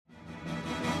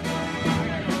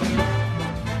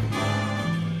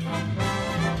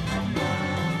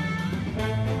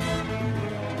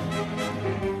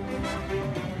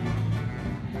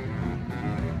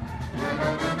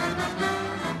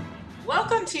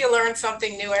you learn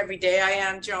something new every day. I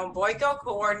am Joan Boyko,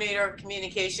 Coordinator of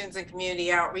Communications and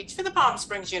Community Outreach for the Palm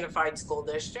Springs Unified School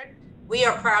District. We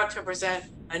are proud to present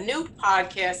a new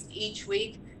podcast each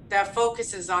week that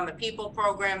focuses on the people,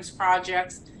 programs,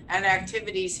 projects, and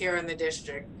activities here in the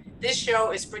district. This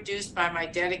show is produced by my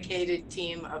dedicated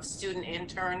team of student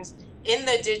interns in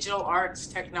the Digital Arts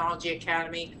Technology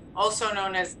Academy, also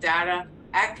known as DATA,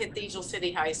 at Cathedral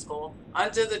City High School,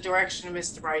 under the direction of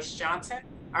Mr. Bryce Johnson.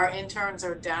 Our interns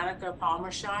are Danica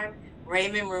Palmersheim,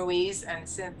 Raymond Ruiz, and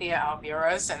Cynthia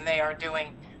Alburas, and they are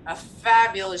doing a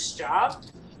fabulous job.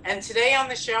 And today on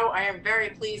the show, I am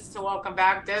very pleased to welcome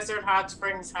back Desert Hot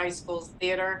Springs High School's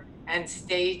theater and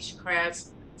stagecraft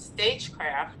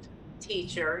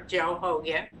teacher, Joe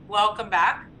Hogan. Welcome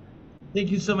back.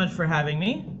 Thank you so much for having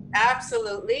me.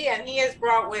 Absolutely. And he has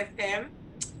brought with him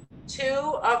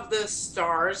two of the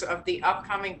stars of the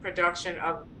upcoming production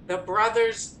of The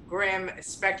Brothers Grimm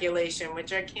Speculation,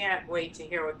 which I can't wait to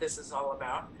hear what this is all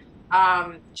about.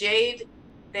 Jade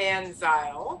Van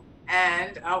Zyl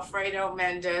and Alfredo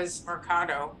Mendez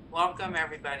Mercado. Welcome,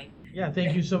 everybody. Yeah,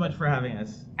 thank you so much for having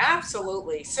us.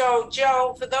 Absolutely. So,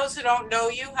 Joe, for those who don't know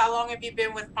you, how long have you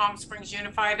been with Palm Springs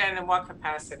Unified and in what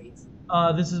capacities?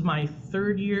 This is my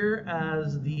third year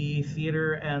as the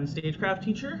theater and stagecraft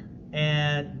teacher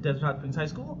at Desert Hot Springs High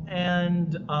School,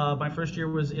 and my first year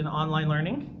was in online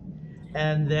learning.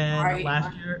 And then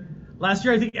last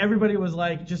year I think everybody was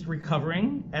like just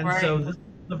recovering, and so this is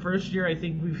the first year I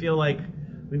think we feel like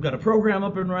we've got a program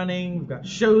up and running, we've got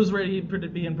shows ready to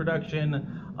be in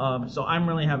production. So I'm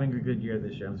really having a good year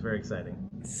this year. It's very exciting.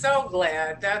 So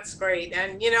glad. That's great.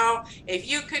 And you know, if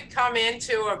you could come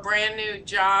into a brand new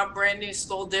job, brand new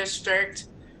school district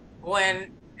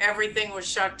when everything was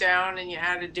shut down and you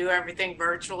had to do everything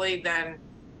virtually, then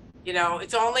you know,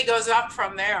 it only goes up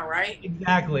from there, right?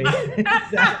 Exactly.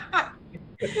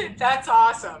 That's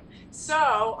awesome. So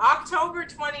October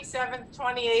 27th,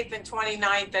 28th, and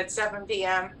 29th at 7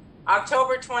 p.m.,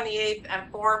 October 28th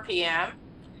and 4 p.m.,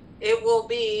 it will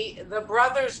be the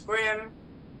Brothers Grimm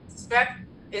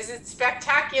is it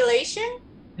Spectaculation?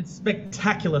 It's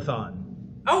Spectaculathon.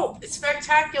 Oh,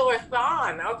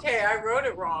 Spectaculathon. Okay, I wrote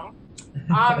it wrong.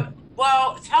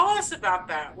 Well, tell us about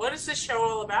that. What is this show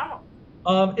all about?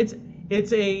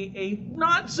 It's a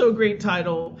not so great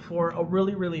title for a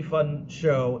really, really fun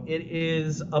show. It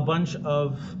is a bunch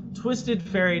of twisted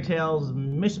fairy tales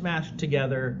mishmashed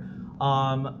together.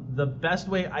 The best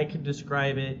way I could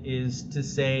describe it is to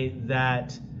say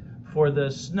that for the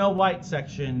Snow White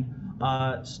section,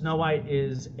 Snow White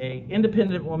is an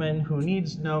independent woman who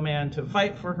needs no man to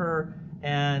fight for her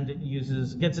and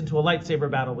gets into a lightsaber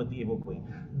battle with the evil queen.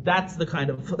 That's the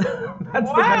kind of the kind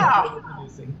of show we're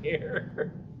producing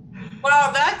here.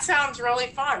 Well, that sounds really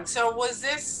fun. So was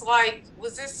this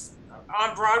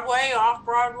on Broadway, off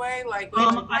Broadway?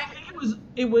 I think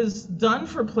it was done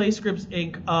for PlayScripts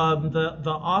Inc.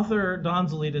 The author Don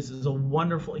Zalitis is a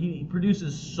wonderful. He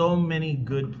produces so many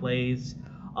good plays.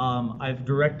 I've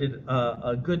directed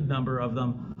a good number of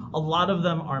them. A lot of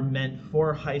them are meant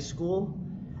for high school,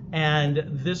 and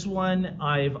this one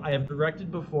I have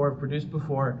directed before, produced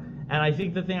before, and I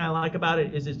think the thing I like about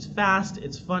it is it's fast,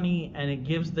 it's funny, and it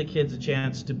gives the kids a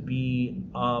chance to be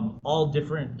all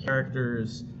different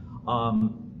characters,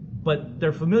 but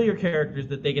they're familiar characters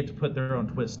that they get to put their own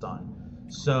twist on.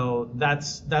 So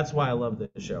that's why I love this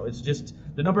show. It's just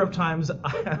the number of times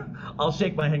I'll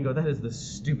shake my head and go, that is the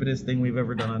stupidest thing we've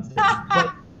ever done on stage.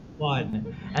 But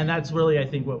fun. And that's really, I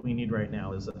think, what we need right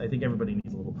now is I think everybody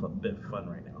needs a little bit of fun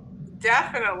right now.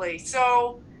 Definitely.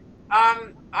 So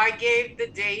I gave the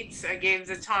dates, I gave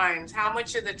the times. How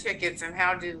much are the tickets and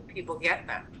how do people get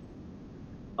them?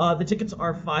 The tickets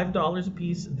are $5 a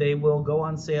piece. They will go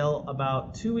on sale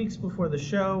about 2 weeks before the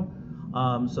show.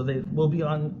 So they will be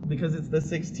on, because it's the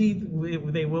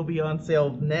 16th, they will be on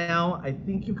sale now. I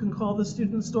think you can call the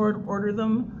student store to order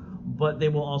them, but they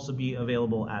will also be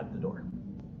available at the door.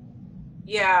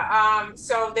 Yeah,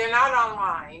 so they're not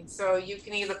online, so you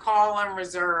can either call and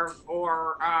reserve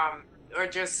or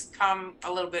just come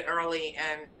a little bit early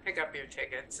and pick up your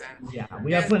tickets. And yeah,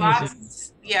 we have plenty of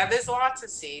seats. Yeah, there's lots of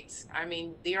seats. I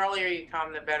mean, the earlier you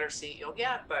come, the better seat you'll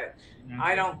get, but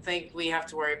I don't think we have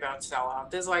to worry about sellout.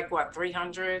 There's like, what,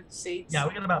 300 seats? Yeah,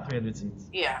 we got about 300 seats.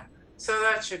 Yeah, so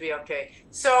that should be okay.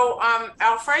 So,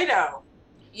 Alfredo,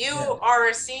 you are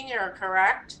a senior,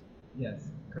 correct? Yes,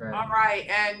 correct. All right,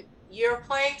 and you're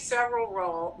playing several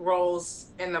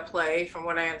roles in the play, from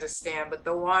what I understand, but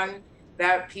the one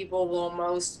that people will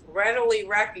most readily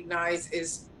recognize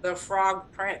is the Frog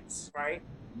Prince, right?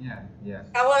 Yeah.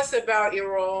 Tell us about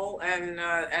your role and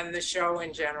the show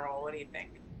in general. What do you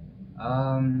think?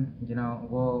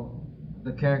 Well,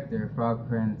 the character Frog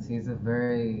Prince, he's a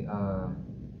very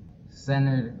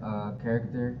centered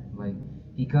character. Like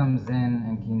he comes in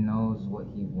and he knows what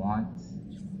he wants,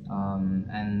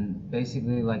 and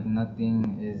basically like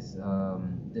nothing is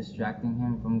distracting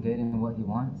him from getting what he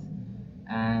wants.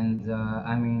 And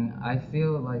I mean, I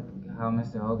feel like how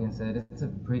Mr. Hogan said, it's a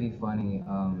pretty funny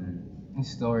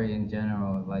story in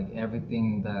general. Like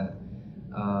everything that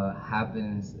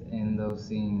happens in those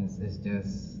scenes is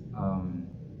just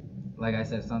like I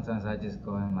said, sometimes I just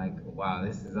go and like, wow,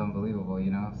 this is unbelievable, you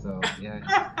know? So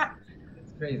yeah,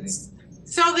 it's crazy.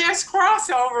 So there's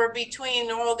crossover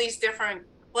between all these different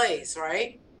plays,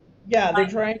 right? Yeah, they're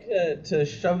trying to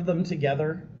shove them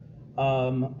together.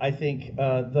 I think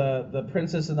the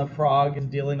Princess and the Frog is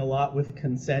dealing a lot with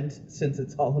consent since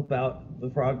it's all about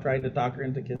the frog trying to talk her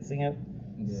into kissing it.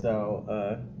 Yeah.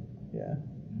 So yeah.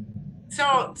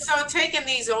 So taking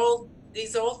these old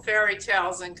fairy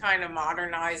tales and kind of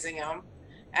modernizing them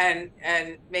and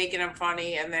making them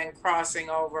funny and then crossing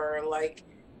over, like,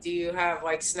 do you have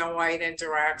like Snow White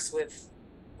interacts with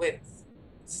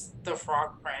the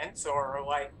Frog Prince, or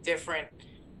like different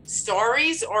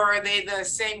stories, or are they the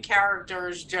same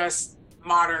characters just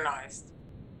modernized?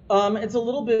 It's a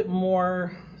little bit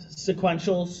more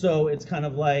sequential, so it's kind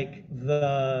of like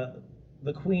the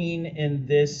queen in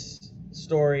this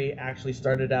story actually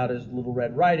started out as Little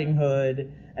Red Riding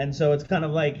Hood, and so it's kind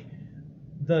of like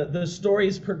the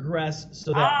stories progress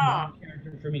so that one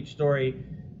character from each story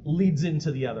leads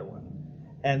into the other one.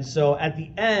 And so at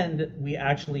the end, we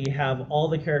actually have all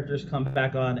the characters come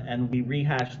back on and we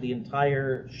rehash the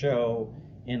entire show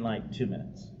in like 2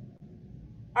 minutes.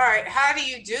 All right, how do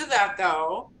you do that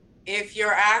though if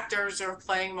your actors are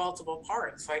playing multiple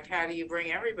parts? Like, how do you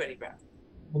bring everybody back?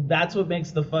 Well, that's what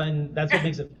makes it fun,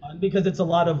 because it's a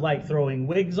lot of like throwing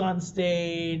wigs on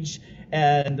stage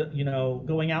and, you know,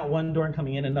 going out one door and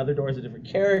coming in another door is a different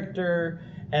character.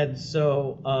 And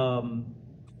so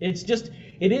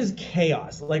it is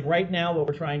chaos. Like right now, what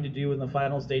we're trying to do in the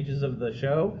final stages of the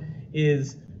show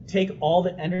is take all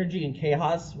the energy and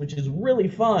chaos, which is really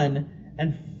fun,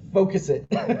 and focus it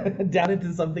down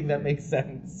into something that makes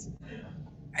sense.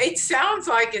 It sounds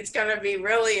like it's going to be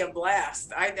really a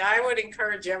blast. I would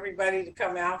encourage everybody to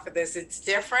come out for this. It's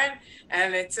different,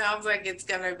 and it sounds like it's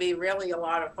going to be really a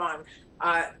lot of fun.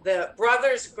 The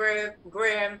Brothers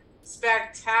Grimm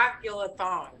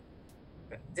Spectaculathon.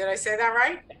 Did I say that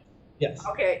right? Yes.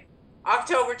 Okay.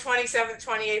 October 27th,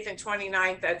 28th, and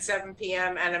 29th at 7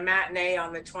 p.m. and a matinee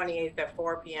on the 28th at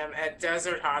 4 p.m. at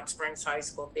Desert Hot Springs High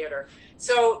School Theater.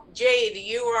 So, Jade,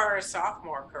 you are a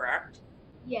sophomore, correct?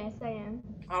 Yes, I am.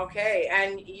 Okay,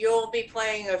 and you'll be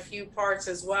playing a few parts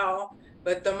as well,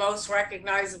 but the most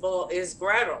recognizable is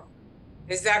Gretel.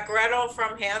 Is that Gretel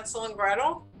from Hansel and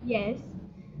Gretel? Yes.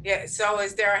 Yeah, so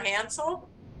is there a Hansel?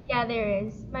 Yeah, there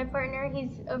is. My partner,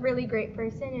 he's a really great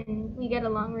person and we get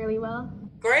along really well.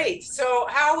 Great. So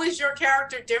how is your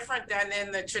character different than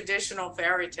in the traditional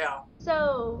fairy tale?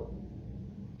 So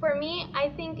for me, I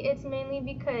think it's mainly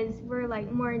because we're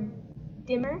like more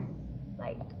dimmer,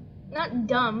 like not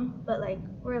dumb, but like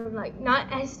we're like not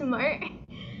as smart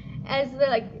as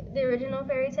the original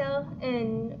fairy tale,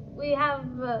 and we have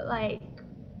I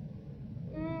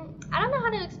don't know how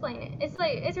to explain it.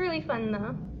 It's really fun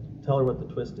though. Tell her what the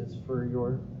twist is for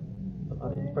your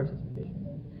audience participation.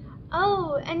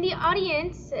 Oh, and the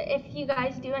audience, if you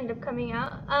guys do end up coming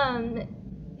out,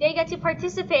 they get to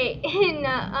participate in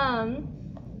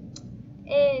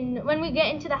when we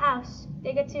get into the house.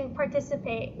 They get to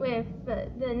participate with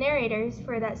the narrators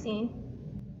for that scene.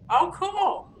 Oh,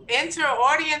 cool.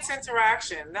 Audience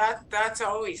interaction. That's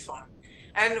always fun.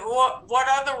 And what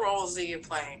other roles are you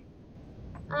playing?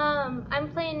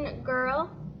 I'm playing girl,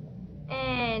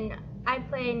 and I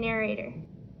play narrator.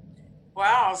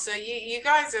 Wow, so you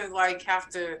guys are like have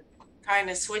to kind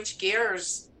of switch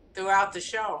gears throughout the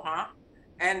show, huh?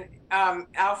 And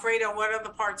Alfredo, what other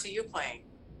parts are you playing?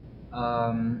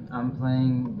 I'm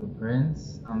playing the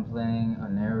prince. I'm playing a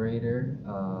narrator,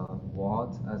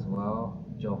 Walt as well,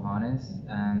 Johannes,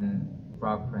 and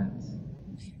Frog Prince.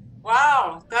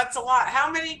 Wow, that's a lot.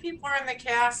 How many people are in the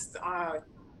cast,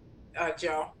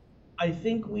 Joe? I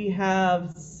think we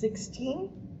have 16.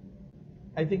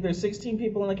 I think there's 16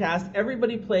 people in the cast.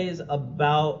 Everybody plays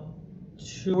about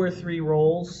 2 or 3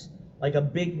 roles, like a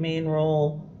big main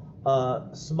role, a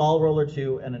small role or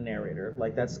 2, and a narrator.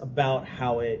 Like that's about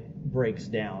how it breaks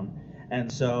down. And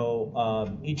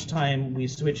so each time we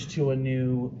switch to a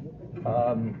new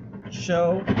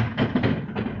show,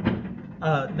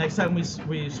 next time we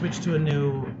switch to a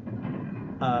new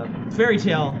fairy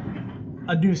tale,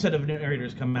 a new set of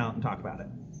narrators come out and talk about it.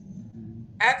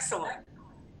 Excellent.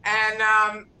 And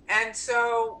And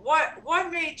so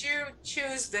what made you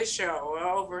choose this show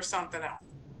over something else?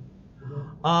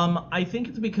 I think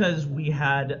it's because we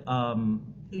had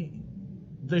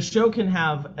the show can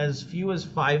have as few as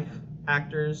 5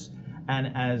 actors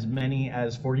and as many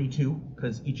as 42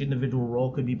 because each individual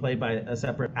role could be played by a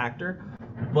separate actor.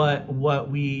 But what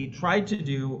we tried to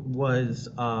do was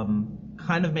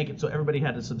kind of make it so everybody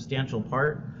had a substantial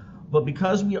part. But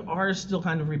because we are still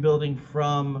kind of rebuilding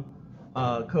from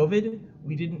COVID,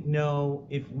 we didn't know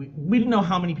if we didn't know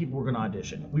how many people were going to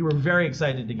audition. We were very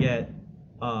excited to get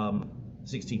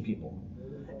 16 people,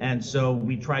 and so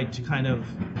we tried to kind of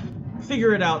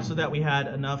figure it out so that we had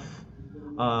enough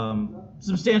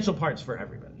substantial parts for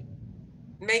everybody.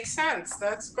 Makes sense.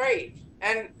 That's great.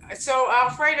 And so,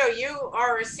 Alfredo, you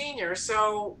are a senior.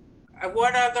 So,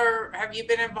 what other have you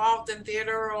been involved in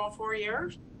theater all 4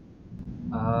 years?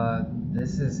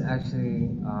 This is actually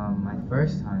my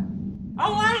first time.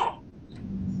 Oh wow!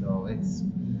 So it's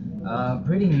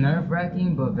pretty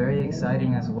nerve-wracking, but very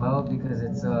exciting as well because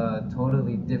it's a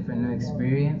totally different new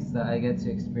experience that I get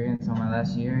to experience on my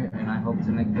last year, and I hope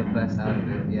to make the best out of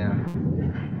it. Yeah.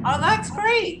 Oh, that's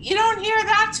great. You don't hear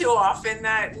that too often.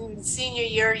 That in senior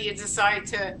year you decide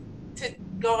to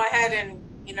go ahead and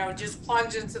just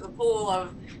plunge into the pool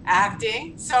of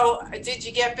acting. So, did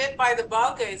you get bit by the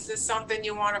bug? Is this something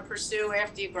you want to pursue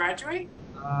after you graduate?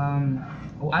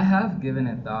 Well, I have given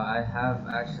it thought. I have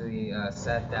actually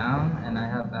sat down and I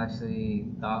have actually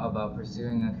thought about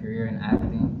pursuing a career in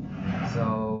acting.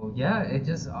 So yeah, it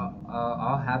just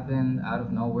all happened out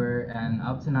of nowhere, and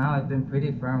up to now I've been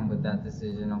pretty firm with that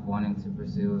decision of wanting to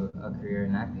pursue a career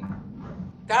in acting.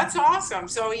 That's awesome.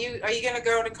 So, are you going to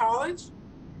go to college?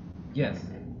 Yes.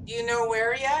 Do you know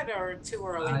where yet, or too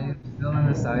early? I'm still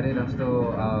undecided. I'm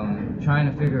still trying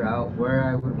to figure out where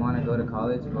I would want to go to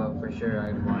college, but for sure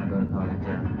I'd want to go to college.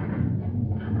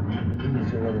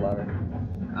 Use your little louder.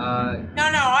 No,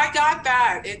 I got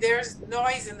that. There's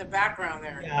noise in the background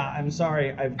there. Yeah, I'm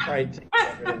sorry. I've tried to.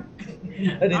 But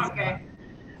it's Okay.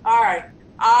 All right.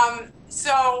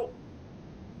 So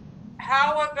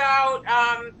how about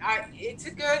it's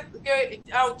a good.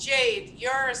 Oh, Jade,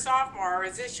 you're a sophomore.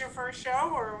 Is this your first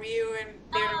show, or were you in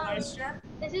theater last year?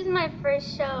 This is my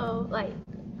first show, like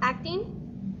acting.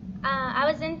 I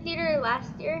was in theater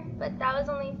last year, but that was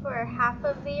only for half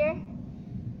of the year.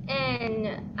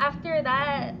 And after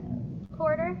that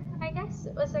quarter, I guess,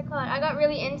 what's it called? I got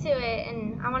really into it,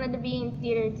 and I wanted to be in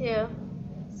theater too.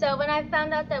 So when I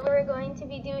found out that we were going to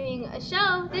be doing a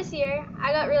show this year,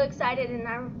 I got real excited and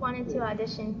I wanted to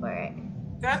audition for it.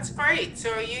 That's great.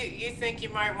 So you think you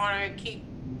might want to keep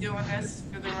doing this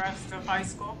for the rest of high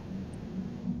school?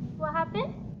 What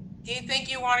happened? Do you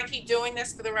think you want to keep doing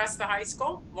this for the rest of high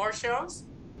school? More shows?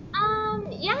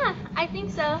 Yeah, I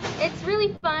think so. It's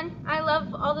really fun. I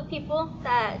love all the people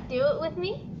that do it with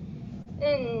me,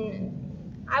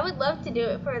 and I would love to do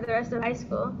it for the rest of high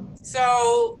school.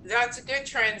 So that's a good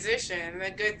transition,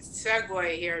 a good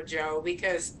segue here, Joe,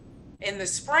 because in the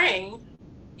spring,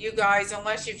 you guys,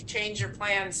 unless you've changed your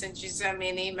plans since you sent me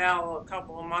an email a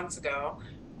couple of months ago,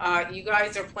 you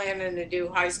guys are planning to do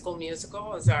High School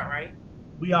Musical, is that right?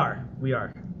 We are.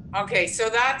 Okay, so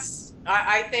that's,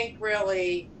 I think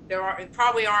really,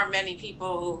 probably aren't many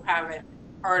people who haven't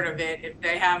heard of it. If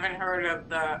they haven't heard of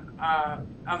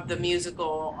the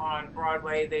musical on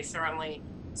Broadway, they certainly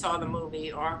saw the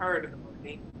movie or heard of the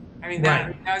movie. I mean,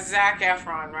 Right. that was Zac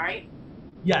Efron, right?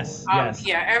 Yes.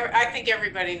 Yeah, I think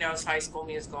everybody knows High School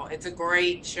Musical. It's a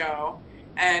great show.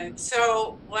 And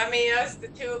so let me ask the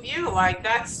two of you, like,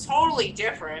 that's totally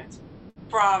different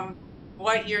from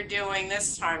what you're doing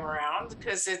this time around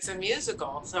because it's a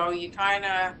musical. So you kind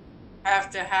of have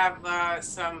to have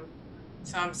some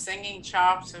singing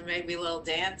chops and maybe a little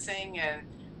dancing. And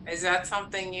is that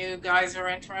something you guys are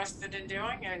interested in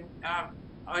doing and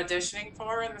auditioning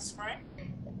for in the spring?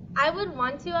 I would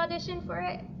want to audition for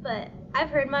it, but I've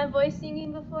heard my voice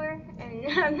singing before, and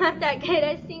I'm not that good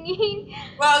at singing.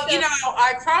 Well, So-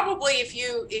 I probably if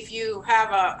you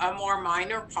have a more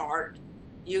minor part,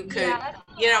 you could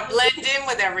Yeah. blend in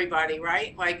with everybody,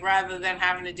 right? Like rather than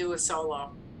having to do a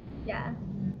solo. Yeah.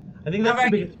 I think that's How the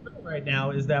about biggest problem right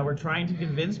now is that we're trying to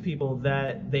convince people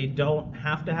that they don't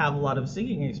have to have a lot of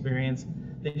singing experience.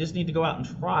 They just need to go out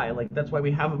and try. Like that's why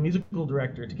we have a musical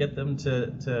director to get them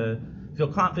to feel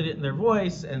confident in their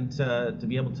voice and to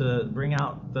be able to bring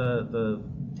out the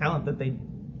talent that they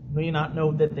may not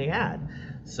know that they had.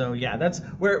 So yeah, that's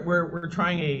we're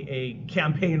trying a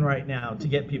campaign right now to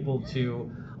get people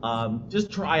to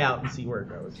just try out and see where it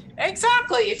goes.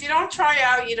 Exactly. If you don't try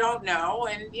out, you don't know.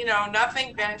 And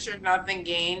nothing ventured, nothing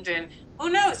gained. And who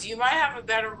knows, you might have a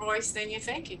better voice than you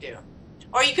think you do.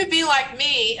 Or you could be like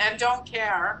me and don't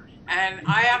care. And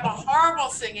I have a horrible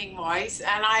singing voice,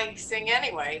 and I sing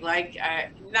anyway. Like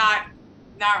not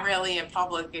really in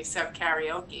public except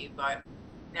karaoke, but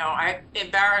I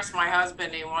embarrass my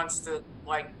husband. He wants to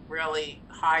like really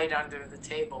hide under the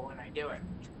table when I do it,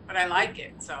 but I like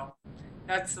it. So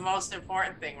that's the most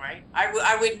important thing, right?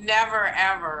 I would never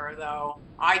ever though.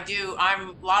 I'm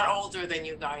a lot older than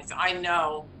you guys. I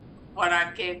know what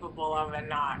I'm capable of and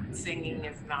not. Singing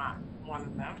is not one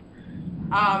of them.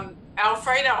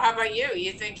 Alfredo, how about you?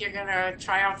 You think you're gonna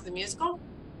try out for the musical?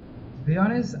 To be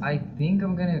honest, I think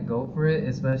I'm gonna go for it,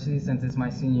 especially since it's my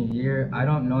senior year. I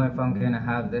don't know if I'm gonna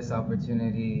have this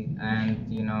opportunity, and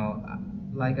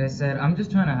like I said, I'm just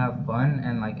trying to have fun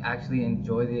and like actually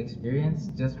enjoy the experience,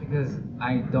 just because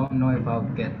I don't know if I'll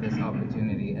get this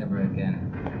opportunity ever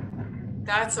again.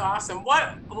 That's awesome.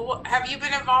 What have you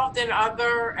been involved in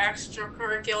other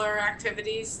extracurricular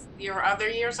activities your other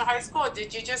years of high school? Or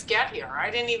did you just get here? I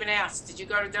didn't even ask. Did you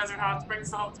go to Desert Hot Springs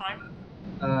the whole time?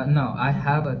 No, I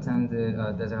have attended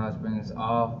Desert Hot Springs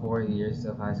all 4 years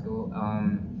of high school.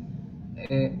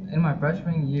 In my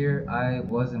freshman year, I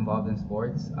was involved in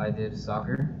sports. I did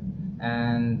soccer.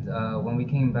 And when we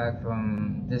came back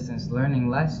from distance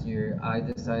learning last year, I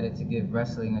decided to give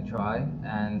wrestling a try.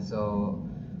 And so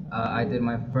I did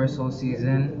my first whole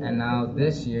season. And now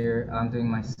this year, I'm doing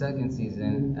my second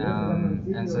season.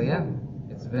 And so, yeah,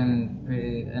 it's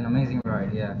been an amazing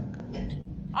ride, yeah.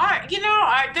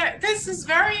 This is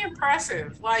very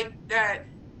impressive. Like that,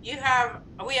 we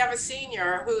have a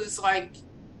senior who's like,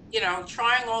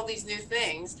 trying all these new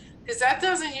things because that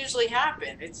doesn't usually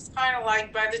happen. It's kind of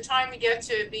like by the time you get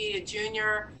to be a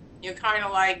junior, you're kind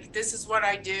of like, this is what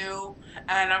I do,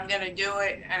 and I'm gonna do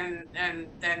it, and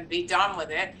then be done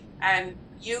with it. And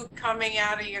you coming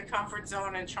out of your comfort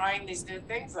zone and trying these new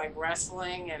things like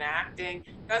wrestling and acting,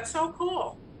 that's so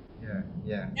cool. Yeah,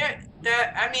 yeah.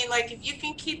 Like if you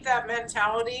can keep that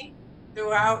mentality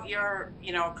throughout your,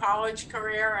 college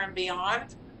career and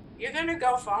beyond, you're gonna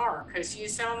go far because you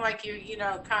sound like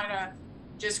kind of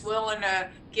just willing to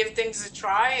give things a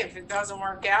try. If it doesn't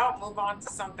work out, move on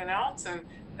to something else, and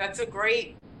that's a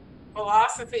great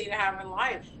philosophy to have in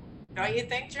life. Don't you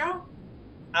think, Joe?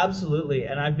 Absolutely,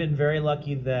 and I've been very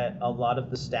lucky that a lot of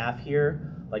the staff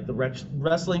here, like the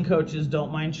wrestling coaches,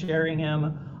 don't mind sharing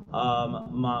him.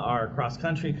 Our cross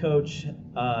country coach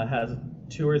has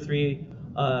 2 or 3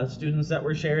 students that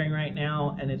we're sharing right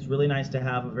now, and it's really nice to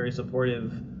have a very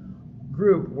supportive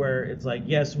group where it's like,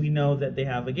 yes, we know that they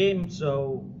have a game,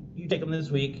 so you take them this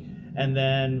week, and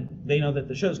then they know that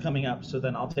the show's coming up, so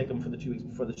then I'll take them for the 2 weeks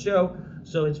before the show.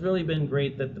 So it's really been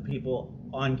great that the people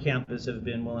on campus have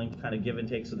been willing to kind of give and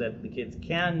take so that the kids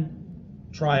can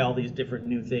try all these different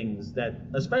new things, that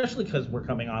especially because we're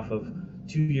coming off of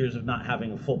 2 years of not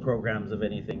having full programs of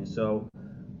anything. So,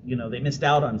 they missed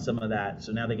out on some of that.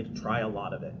 So now they get to try a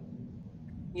lot of it.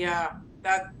 Yeah,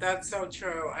 that's so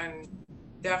true. And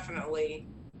definitely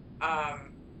a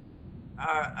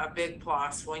big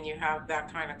plus when you have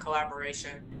that kind of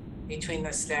collaboration between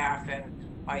the staff and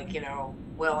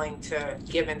willing to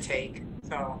give and take.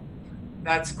 So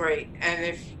that's great.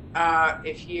 And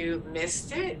if you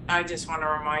missed it, I just want to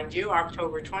remind you,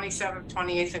 October 27th,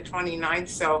 28th, and 29th.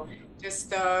 So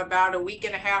just about a week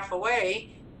and a half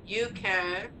away, you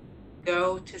can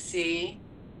go to see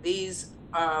these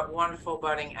wonderful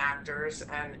budding actors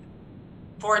and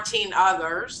 14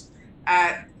 others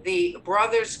at the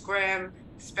Brothers Grimm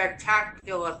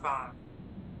Spectaculathon.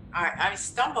 I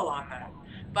stumble on that,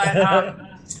 but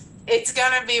it's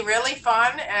going to be really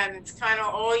fun, and it's kind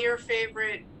of all your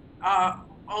favorite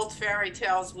old fairy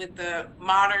tales with the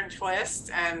modern twist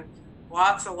and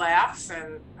lots of laughs.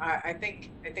 And I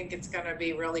think it's going to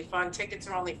be really fun. Tickets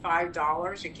are only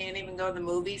 $5. You can't even go to the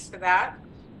movies for that.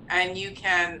 And you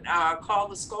can call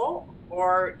the school,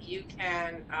 or you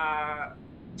can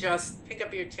just pick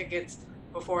up your tickets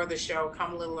before the show,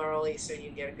 come a little early so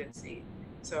you get a good seat.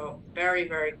 So very,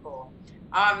 very cool.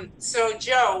 So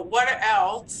Joe, what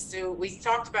else we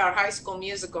talked about High School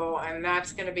Musical, and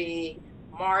that's going to be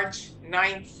March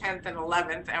 9th, 10th, and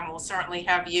 11th. And we'll certainly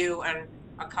have you and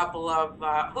a couple of,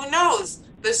 who knows,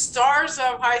 the stars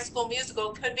of High School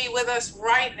Musical could be with us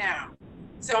right now.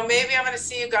 So maybe I'm going to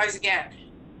see you guys again.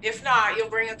 If not, you'll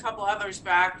bring a couple others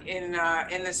back in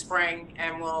the spring,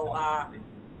 and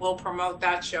we'll promote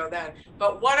that show then.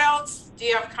 But what else do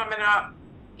you have coming up,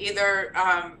 either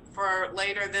for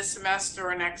later this semester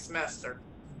or next semester?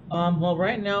 Well,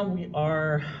 right now we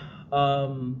are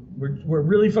we're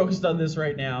really focused on this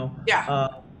right now. Yeah.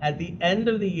 At the end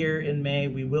of the year in May,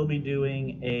 we will be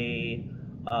doing a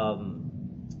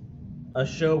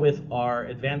show with our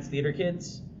advanced theater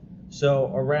kids.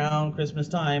 So around Christmas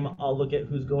time, I'll look at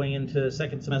who's going into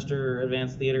second semester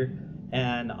advanced theater,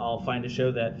 and I'll find a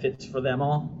show that fits for them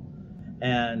all.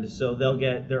 And so they'll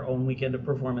get their own weekend of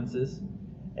performances.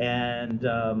 And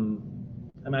I mean,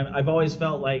 I've always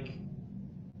felt like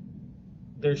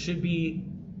there should be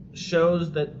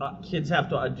shows that kids have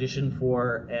to audition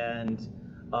for, and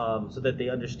so that they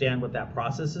understand what that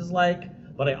process is like.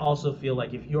 But I also feel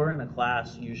like if you're in a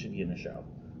class, you should be in a show.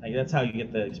 Like, that's how you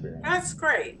get the experience. That's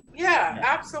great. Yeah,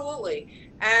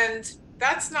 absolutely. And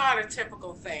that's not a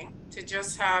typical thing to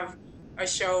just have a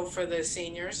show for the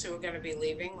seniors who are going to be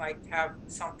leaving, like have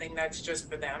something that's just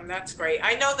for them. That's great.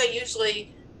 I know that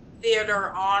usually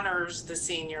theater honors the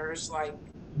seniors, like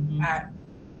at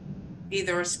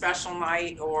either a special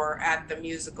night or at the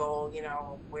musical, you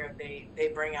know, where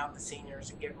they bring out the seniors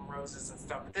and give them roses and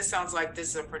stuff. But this sounds like this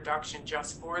is a production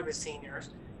just for the seniors.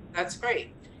 That's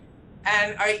great.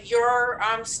 And are your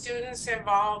students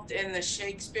involved in the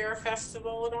Shakespeare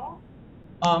Festival at all?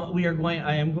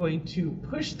 I am going to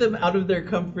push them out of their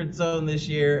comfort zone this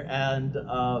year, and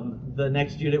the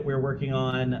next unit we're working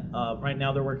on, right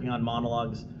now they're working on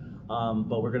monologues,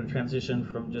 but we're going to transition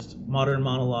from just modern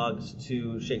monologues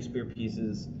to Shakespeare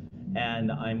pieces,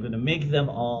 and I'm going to make them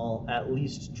all at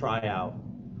least try out.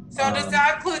 So does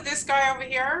that include this guy over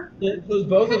here? It includes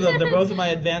both of them. They're both in my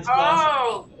advanced class.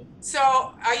 Oh, so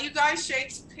are you guys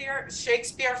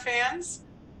Shakespeare fans?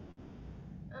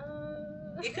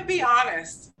 You can be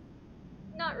honest.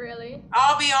 Not really.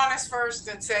 I'll be honest first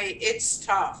and say it's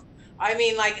tough. I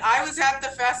mean, like, I was at the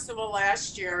festival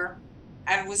last year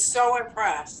and was so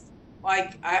impressed.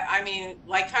 Like, I mean,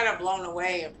 like, kind of blown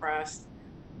away impressed,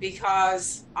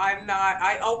 because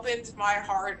I opened my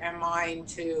heart and mind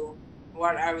to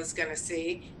what I was going to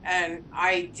see, and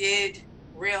I did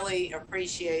really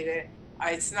appreciate it.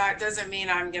 Doesn't mean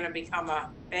I'm going to become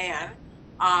a fan,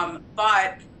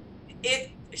 but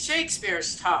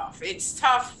Shakespeare's tough. It's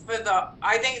tough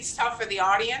I think it's tough for the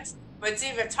audience, but it's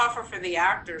even tougher for the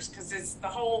actors, because it's the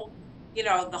whole, you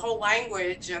know, the whole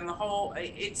language and the whole,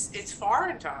 it's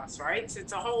foreign to us, right? So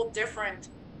it's a whole different,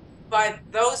 but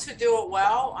those who do it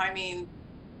well, I mean,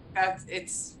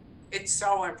 it's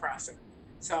so impressive.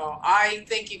 So I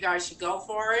think you guys should go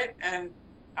for it. And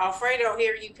Alfredo,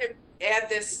 here, you could add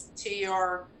this to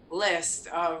your list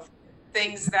of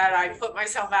things that I put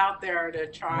myself out there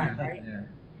to try, right? Yeah.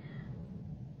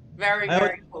 Very,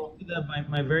 very cool.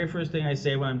 My very first thing I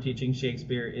say when I'm teaching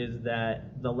Shakespeare is that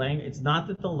it's not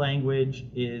that the language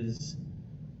is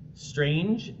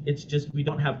strange, it's just we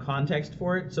don't have context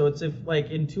for it. So it's if,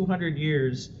 like, in 200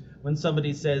 years, when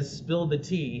somebody says spill the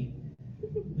tea,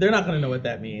 they're not going to know what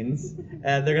that means,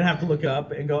 and they're going to have to look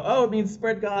up and go, oh, it means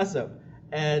spread gossip.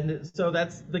 And so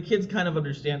that's, the kids kind of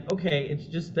understand, okay, it's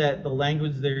just that the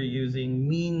language they're using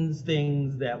means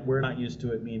things that we're not used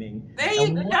to it meaning.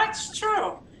 That's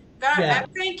true. Yeah.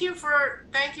 And thank you for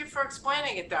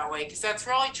explaining it that way, because that's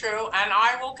really true. And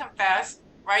I will confess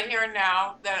right here and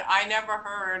now that I never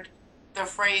heard the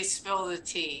phrase spill the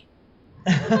tea.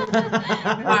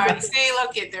 See,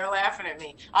 look it, they're laughing at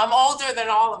me. I'm older than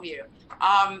all of you.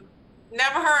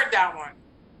 Never heard that one.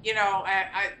 You know,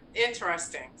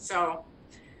 interesting. So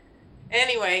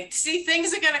anyway, see,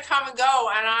 things are going to come and go,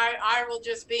 and I will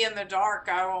just be in the dark.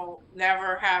 I will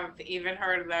never have even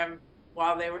heard of them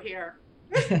while they were here.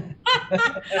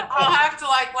 I'll have to,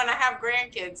 like, when I have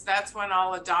grandkids, that's when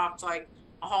I'll adopt, like,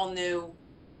 a whole new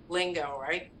lingo,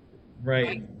 right? Right.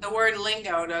 Like, the word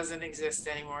lingo doesn't exist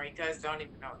anymore. You guys don't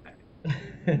even know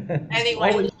that.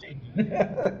 Anyway.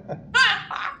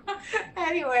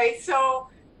 Anyway, so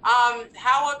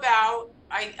how about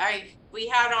we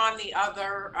had on the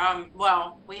other,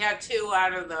 we had 2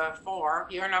 out of the 4.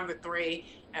 You're number 3,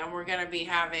 and we're going to be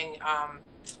having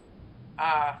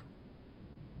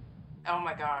oh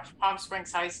my gosh, Palm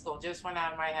Springs High School just went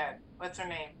out of my head. What's her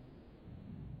name?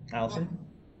 Allison?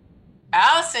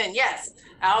 Allison, yes.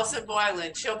 Allison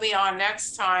Boylan. She'll be on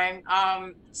next time.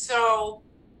 So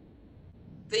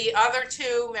the other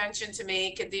 2 mentioned to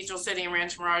me, Cathedral City and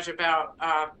Ranch Mirage, about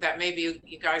that maybe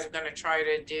you guys are going to try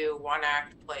to do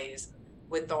 1-act plays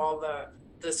with all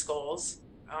the schools.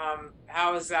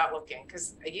 How is that looking?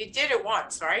 Because you did it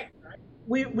once, right?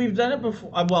 We've done it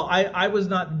before. Well, I was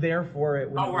not there for it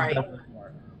when it was done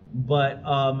before. But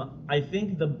I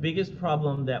think the biggest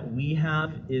problem that we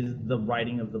have is the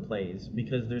writing of the plays,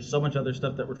 because there's so much other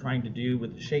stuff that we're trying to do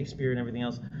with Shakespeare and everything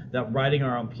else, that writing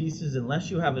our own pieces,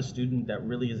 unless you have a student that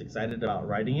really is excited about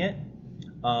writing it,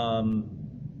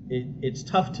 it's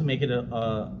tough to make it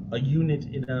a unit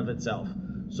in and of itself.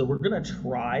 So we're going to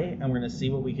try, and we're going to see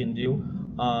what we can do.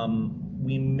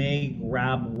 we may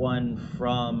grab one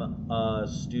from a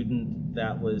student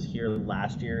that was here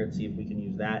last year and see if we can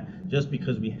use that, just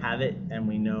because we have it and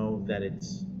we know that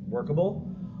it's workable.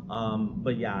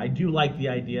 But yeah, I do like the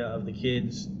idea of the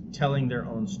kids telling their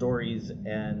own stories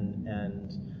and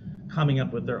coming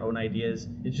up with their own ideas.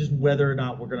 It's just whether or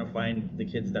not we're going to find the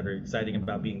kids that are exciting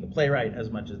about being the playwright as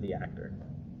much as the actor.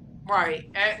 Right,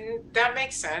 and that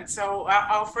makes sense. So,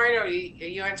 Alfredo, are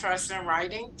you interested in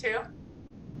writing too?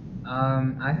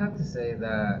 I have to say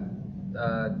that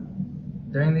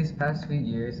during these past few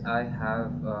years, I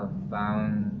have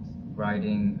found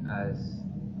writing as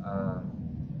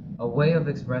a way of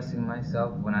expressing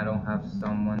myself when I don't have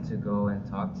someone to go and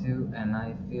talk to, and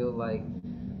I feel like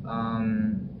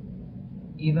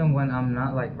even when I'm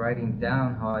not like writing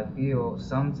down how I feel,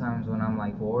 sometimes when I'm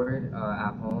like bored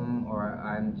at home or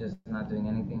I'm just not doing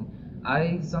anything,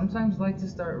 I sometimes like to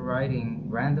start writing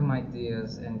random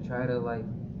ideas and try to like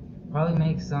probably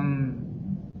make some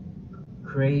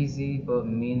crazy but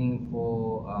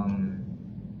meaningful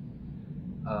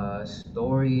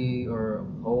story or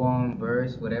poem,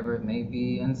 verse, whatever it may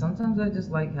be. And sometimes I just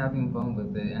like having fun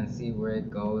with it and see where it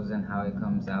goes and how it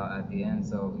comes out at the end.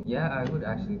 So yeah, I would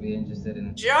actually be interested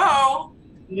in. Joe,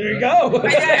 There you go.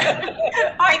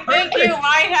 I think you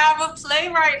might have a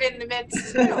playwright in the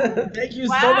midst too. Thank you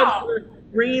so Wow. much for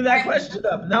bringing that question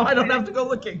up. Now I don't have to go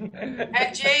looking.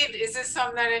 And Jade, is this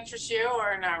something that interests you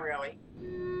or not really?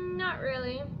 Not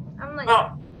really. I'm like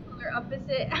Well, polar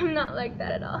opposite. I'm not like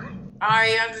that at all.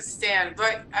 I understand,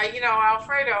 but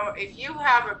Alfredo, if you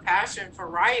have a passion for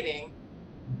writing,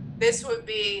 this would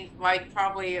be like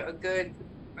probably a good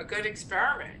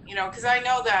experiment, because I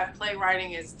know that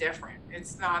playwriting is different.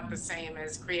 It's not the same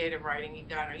as creative writing. You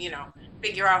gotta,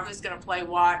 figure out who's gonna play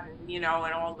what, and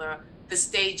all the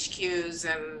stage cues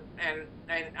and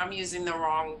I'm using the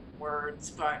wrong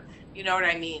words, but you know what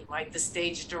I mean, like the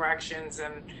stage directions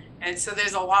and so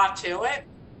there's a lot to it.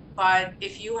 But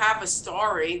if you have a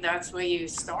story, that's where you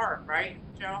start, right,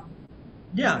 Joe?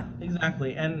 Yeah,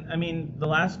 exactly. And I mean, the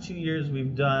last 2 years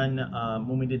we've done,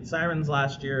 when we did Sirens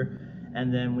last year,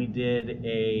 and then we did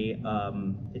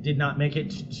it did not make it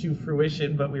to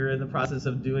fruition, but we were in the process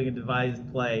of doing a devised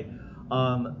play.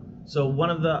 So one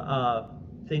of the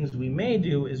things we may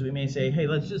do is we may say, hey,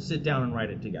 let's just sit down and write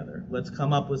it together. Let's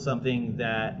come up with something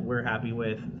that we're happy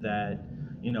with, that,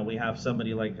 we have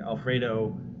somebody like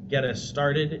Alfredo get us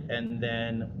started, and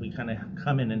then we kind of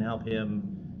come in and help him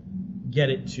get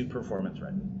it to performance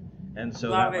ready. And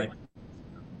so Love that it.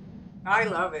 I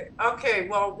love it. Okay,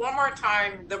 well, one more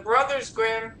time, the Brothers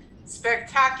Grimm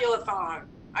Spectaculathon.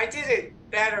 I did it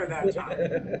better that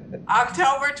time.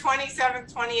 October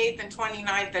 27th, 28th, and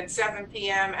 29th at 7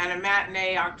 p.m. and a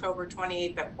matinee October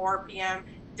 28th at 4 p.m.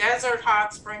 Desert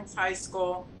Hot Springs High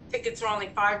School. Tickets are only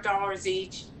 $5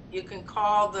 each. You can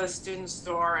call the student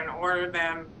store and order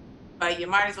them, but you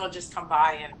might as well just come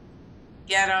by and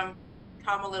get them.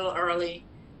 Come a little early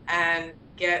and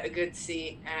get a good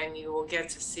seat, and you will get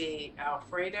to see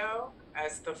Alfredo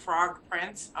as the Frog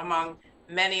Prince among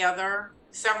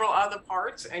several other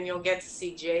parts, and you'll get to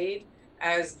see Jade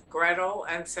as Gretel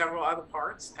and several other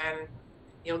parts, and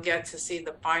you'll get to see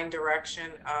the fine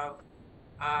direction of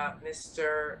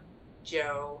Mr.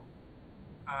 Joe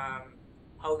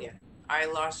Hogan. I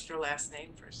lost your last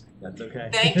name for a second. That's okay.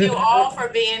 Thank you all for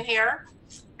being here.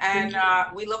 And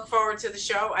we look forward to the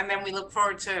show, and then we look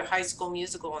forward to High School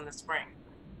Musical in the spring.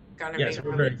 Yes,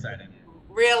 we're very excited.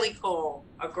 Really cool.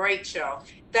 A great show.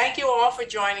 Thank you all for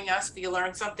joining us. You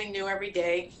learn something new every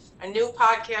day. A new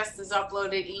podcast is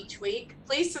uploaded each week.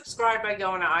 Please subscribe by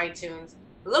going to iTunes.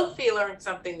 Look for you learned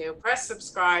something new. Press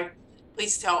subscribe.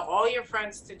 Please tell all your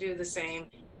friends to do the same.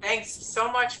 Thanks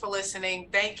so much for listening.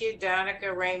 Thank you,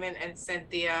 Danica, Raymond, and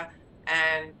Cynthia.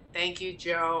 And thank you,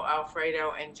 Joe,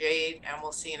 Alfredo, and Jade. And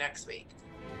we'll see you next week.